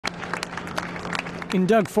In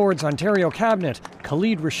Doug Ford's Ontario cabinet,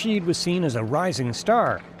 Kaleed Rasheed was seen as a rising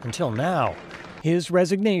star until now. His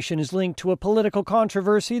resignation is linked to a political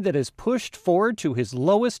controversy that has pushed Ford to his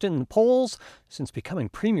lowest in the polls since becoming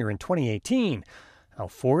premier in 2018. How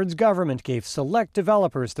Ford's government gave select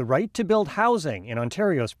developers the right to build housing in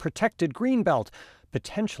Ontario's protected Greenbelt,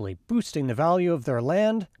 potentially boosting the value of their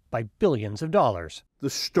land by billions of dollars. The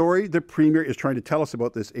story the Premier is trying to tell us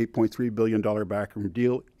about this $8.3 billion backroom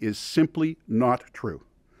deal is simply not true.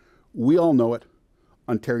 We all know it.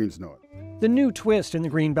 Ontarians know it. The new twist in the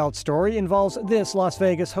Greenbelt story involves this Las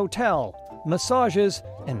Vegas hotel, massages,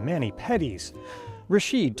 and mani-pedis.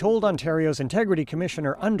 Rasheed told Ontario's Integrity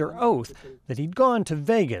Commissioner under oath that he'd gone to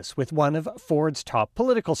Vegas with one of Ford's top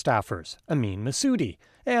political staffers, Amin Massoudi,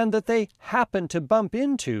 and that they happened to bump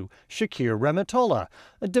into Shakir Rematola,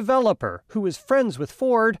 a developer who is friends with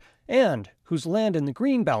Ford and whose land in the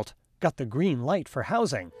Greenbelt got the green light for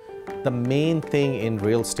housing. The main thing in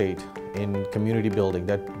real estate, in community building,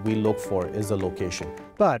 that we look for is the location.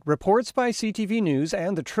 But reports by CTV News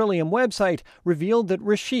and the Trillium website revealed that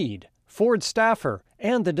Rasheed, Ford's staffer,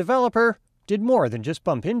 and the developer did more than just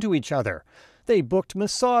bump into each other. They booked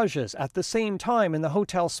massages at the same time in the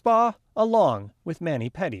hotel spa, along with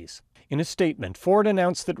mani-pedis. In a statement, Ford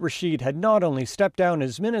announced that Rasheed had not only stepped down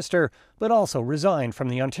as minister, but also resigned from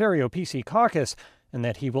the Ontario PC caucus, and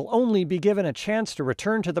that he will only be given a chance to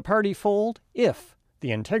return to the party fold if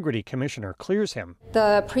the Integrity Commissioner clears him.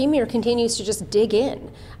 The Premier continues to just dig in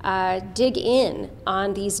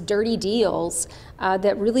on these dirty deals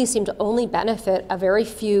that really seem to only benefit a very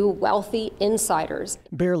few wealthy insiders.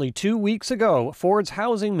 Barely 2 weeks ago, Ford's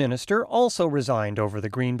housing minister also resigned over the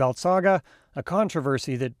Greenbelt saga, a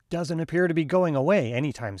controversy that doesn't appear to be going away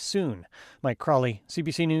anytime soon. Mike Crawley,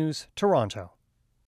 CBC News, Toronto.